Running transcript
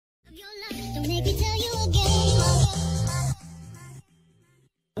Don't make me tell you again.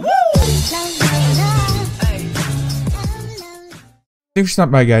 Thanks for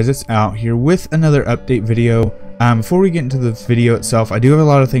stopping by, guys. It's Out here with another update video. Before we get into the video itself, I do have a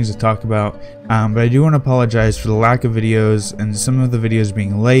lot of things to talk about, but I do want to apologize for the lack of videos and some of the videos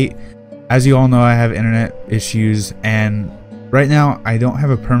being late. As you all know, I have internet issues, and right now I don't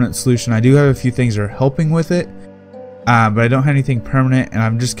have a permanent solution. I do have a few things that are helping with it, but I don't have anything permanent, and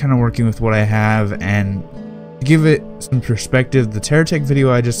I'm just kind of working with what I have. And to give it some perspective, the TerraTech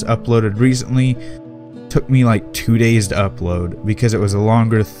video I just uploaded recently took me like 2 days to upload because it was a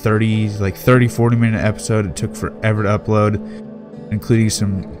longer 40 minute episode. It took forever to upload, including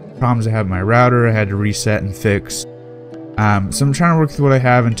some problems I had with my router I had to reset and fix. So I'm trying to work through what I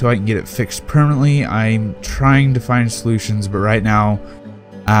have until I can get it fixed permanently. I'm trying to find solutions, but right now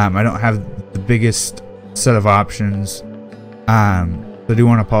I don't have the biggest set of options, so I do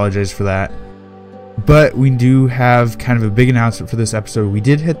want to apologize for that. But we do have kind of a big announcement for this episode. We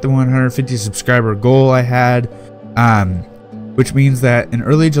did hit the 150 subscriber goal I had, which means that in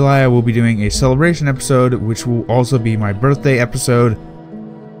early July I will be doing a celebration episode, which will also be my birthday episode.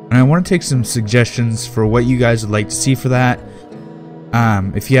 And I want to take some suggestions for what you guys would like to see for that.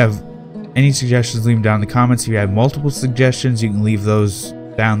 If you have any suggestions, leave them down in the comments. If you have multiple suggestions, you can leave those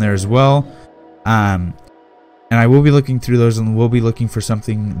down there as well. And I will be looking through those, and we'll be looking for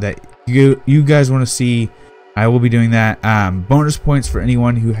something that you guys want to see. I will be doing that. Bonus points for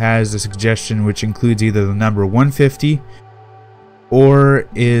anyone who has a suggestion, which includes either the number 150 or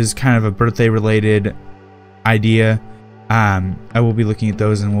is kind of a birthday related idea. I will be looking at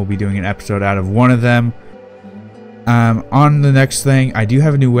those, and we'll be doing an episode out of one of them. On the next thing, I do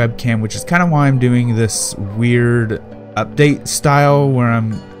have a new webcam, which is kind of why I'm doing this weird update style where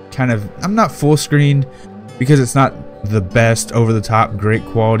I'm not full screened, because it's not the best over the top great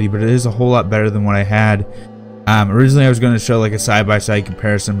quality, but it is a whole lot better than what I had. Originally I was going to show like a side-by-side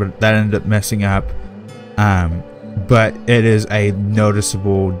comparison, but that ended up messing up. But it is a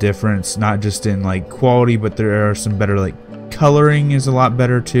noticeable difference, not just in like quality, but there are some better, like coloring is a lot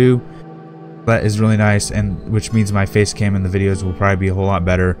better too. That is really nice, and which means my face cam in the videos will probably be a whole lot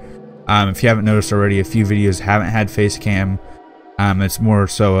better. If you haven't noticed already, a few videos haven't had face cam. It's more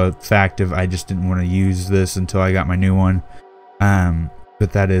so a fact of I just didn't want to use this until I got my new one.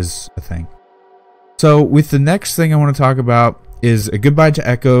 But that is a thing. So with the next thing I want to talk about is a goodbye to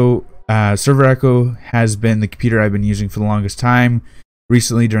Echo. Server Echo has been the computer I've been using for the longest time.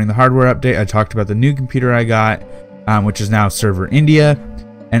 Recently, during the hardware update, I talked about the new computer I got, which is now Server India.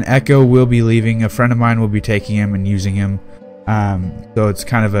 And Echo will be leaving. A friend of mine will be taking him and using him. So it's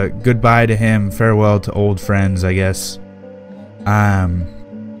kind of a goodbye to him, farewell to old friends, I guess.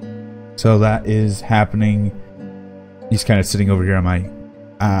 So that is happening. He's kind of sitting over here on my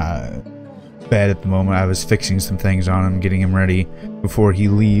bed at the moment. I was fixing some things on him, getting him ready before he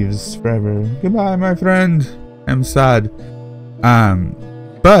leaves forever. Goodbye, my friend. I'm sad.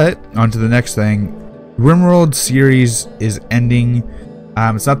 But on to the next thing. RimWorld series is ending.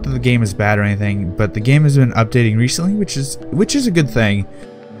 It's not that the game is bad or anything, but the game has been updating recently, which is a good thing,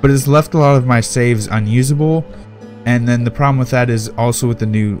 but it's left a lot of my saves unusable. And then the problem with that is also with the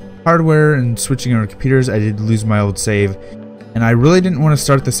new hardware and switching over computers, I did lose my old save, and I really didn't want to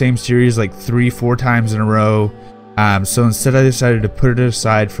start the same series like 3-4 times in a row. So instead I decided to put it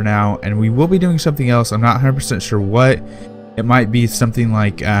aside for now, and we will be doing something else. I'm not 100% sure what. It might be something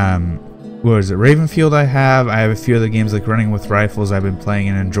like what is it, Ravenfield. I have a few other games like Running with Rifles I've been playing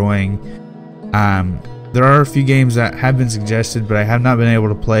and enjoying. There are a few games that have been suggested, but I have not been able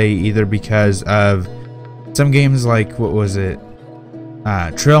to play either because of some games like, what was it,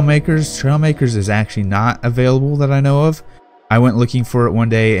 Trailmakers. Trailmakers is actually not available that I know of. I went looking for it one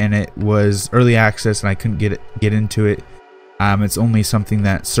day and it was early access and I couldn't get into it. It's only something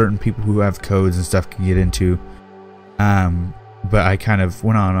that certain people who have codes and stuff can get into. But I kind of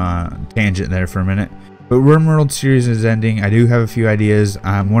went on a tangent there for a minute. But RimWorld series is ending. I do have a few ideas,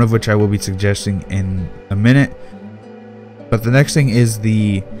 one of which I will be suggesting in a minute. But the next thing is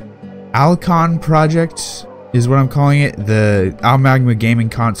the Alcon project, is what I'm calling it, the Magma Gaming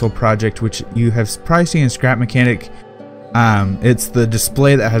console project, which you have probably seen in Scrap Mechanic. It's the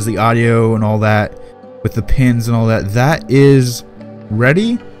display that has the audio and all that with the pins and all that. That is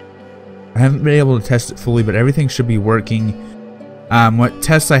ready. I haven't been able to test it fully, but everything should be working. What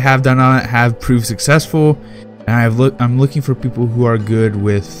tests I have done on it have proved successful, and I'm looking for people who are good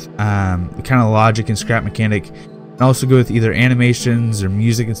with the kind of logic and Scrap Mechanic, and also go with either animations or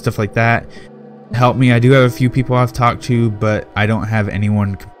music and stuff like that. Help me. I do have a few people I've talked to, but I don't have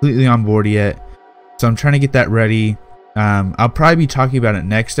anyone completely on board yet. So I'm trying to get that ready. I'll probably be talking about it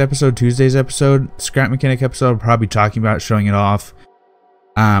next episode, Tuesday's episode, Scrap Mechanic episode. I'll probably be talking about it, showing it off.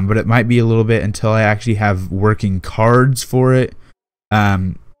 But it might be a little bit until I actually have working cards for it.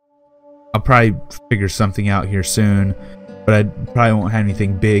 I'll probably figure something out here soon, but I probably won't have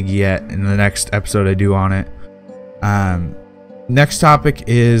anything big yet in the next episode I do on it. Next topic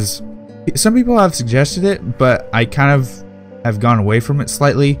is, some people have suggested it, but I kind of have gone away from it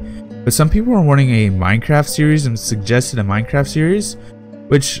slightly. But some people are wanting a Minecraft series and suggested a Minecraft series,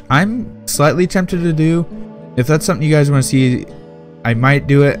 which I'm slightly tempted to do. If that's something you guys want to see, I might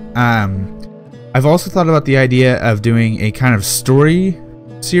do it. I've also thought about the idea of doing a kind of story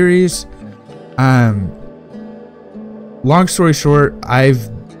series. Long story short, I've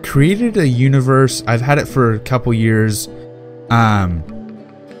created a universe. I've had it for a couple years, and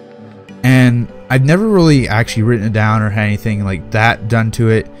I've never really actually written it down or had anything like that done to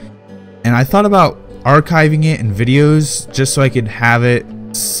it. And I thought about archiving it in videos just so I could have it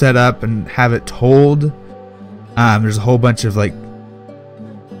set up and have it told. There's a whole bunch of, like,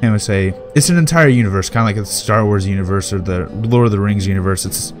 I would say it's an entire universe, kind of like the Star Wars universe or the Lord of the Rings universe.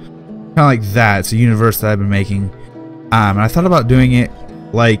 It's kind of like that. It's a universe that I've been making, and I thought about doing it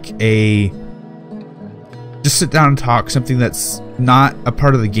like just sit down and talk, something that's not a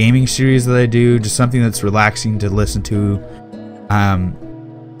part of the gaming series that I do, just something that's relaxing to listen to.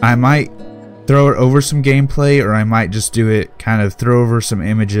 I might throw it over some gameplay, or I might just do it, kind of throw over some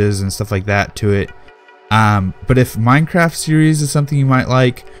images and stuff like that to it. But if Minecraft series is something you might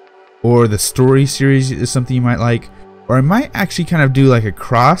like, or the story series is something you might like, or I might actually kind of do like a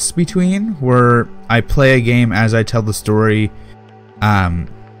cross between where I play a game as I tell the story,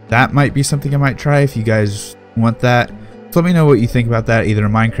 that might be something I might try if you guys want that. So let me know what you think about that, either a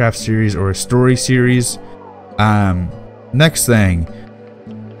Minecraft series or a story series. Next thing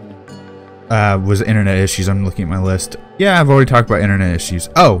was internet issues. I'm looking at my list. Yeah, I've already talked about internet issues.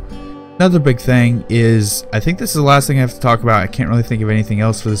 Oh, another big thing is, I think this is the last thing I have to talk about. I can't really think of anything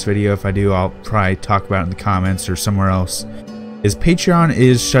else for this video. If I do, I'll probably talk about it in the comments or somewhere else. Is Patreon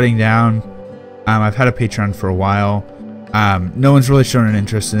is shutting down. I've had a Patreon for a while. No one's really shown an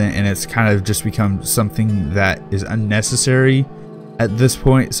interest in it, and it's kind of just become something that is unnecessary at this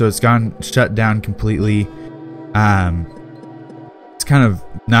point. So it's gone shut down completely. It's kind of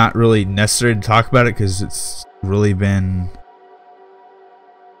not really necessary to talk about it because it's really been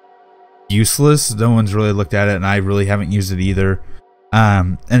useless. No one's really looked at it, and I really haven't used it either.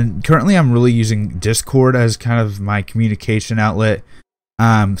 And currently I'm really using Discord as kind of my communication outlet.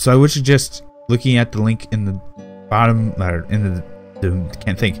 So I would suggest looking at the link in the bottom, or in the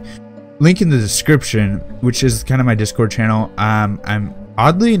link in the description, which is kind of my Discord channel. I'm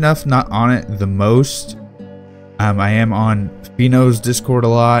oddly enough not on it the most. I am on Feno's Discord a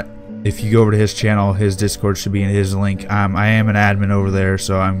lot. If you go over to his channel, his Discord should be in his link. I am an admin over there,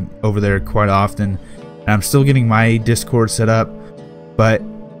 so I'm over there quite often. And I'm still getting my Discord set up, but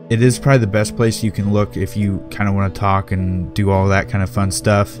it is probably the best place you can look if you kind of want to talk and do all that kind of fun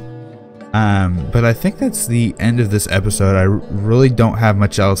stuff. But I think that's the end of this episode. I really don't have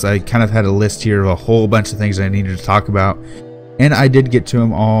much else. I kind of had a list here of a whole bunch of things I needed to talk about, and I did get to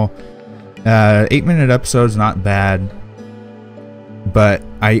them all. 8-minute episode's not bad, but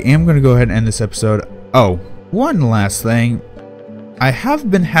I am going to go ahead and end this episode. Oh, one last thing. I have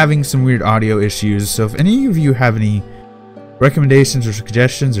been having some weird audio issues, so if any of you have any recommendations or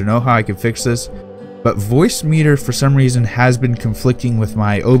suggestions or know how I can fix this, but Voice Meter for some reason has been conflicting with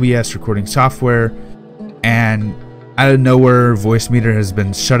my OBS recording software, and out of nowhere Voice Meter has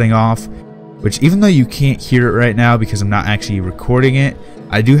been shutting off, which, even though you can't hear it right now because I'm not actually recording it,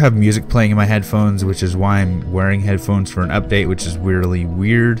 I do have music playing in my headphones, which is why I'm wearing headphones for an update, which is weirdly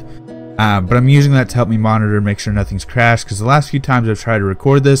weird. But I'm using that to help me monitor, make sure nothing's crashed, because the last few times I've tried to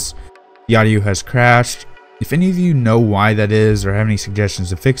record this, the audio has crashed. If any of you know why that is or have any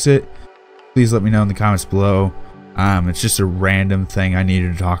suggestions to fix it, please let me know in the comments below. It's just a random thing I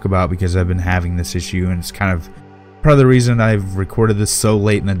needed to talk about because I've been having this issue, and it's kind of part of the reason I've recorded this so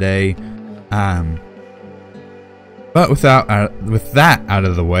late in the day. But with that out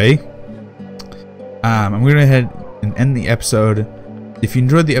of the way, I'm going to go ahead and end the episode. If you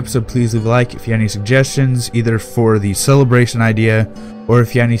enjoyed the episode, please leave a like. If you have any suggestions, either for the celebration idea, or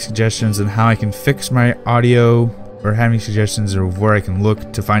if you have any suggestions on how I can fix my audio, or have any suggestions of where I can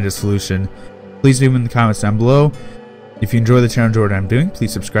look to find a solution, please leave them in the comments down below. If you enjoy the channel, enjoy what I'm doing,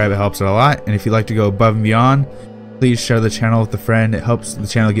 please subscribe. It helps out a lot. And if you'd like to go above and beyond, please share the channel with a friend. It helps the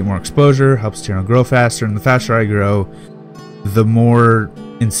channel get more exposure, helps the channel grow faster, and the faster I grow, the more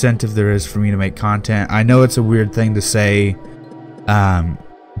incentive there is for me to make content. I know it's a weird thing to say,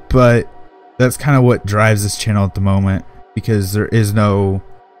 but that's kind of what drives this channel at the moment, because there is no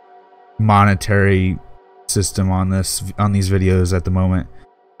monetary system on these videos at the moment.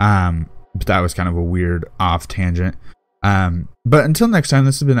 But that was kind of a weird off tangent. But until next time,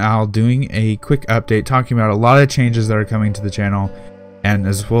 this has been Al doing a quick update talking about a lot of changes that are coming to the channel, and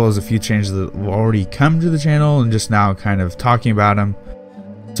as well as a few changes that will already come to the channel, and just now kind of talking about them.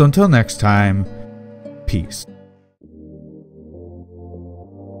 So until next time, peace.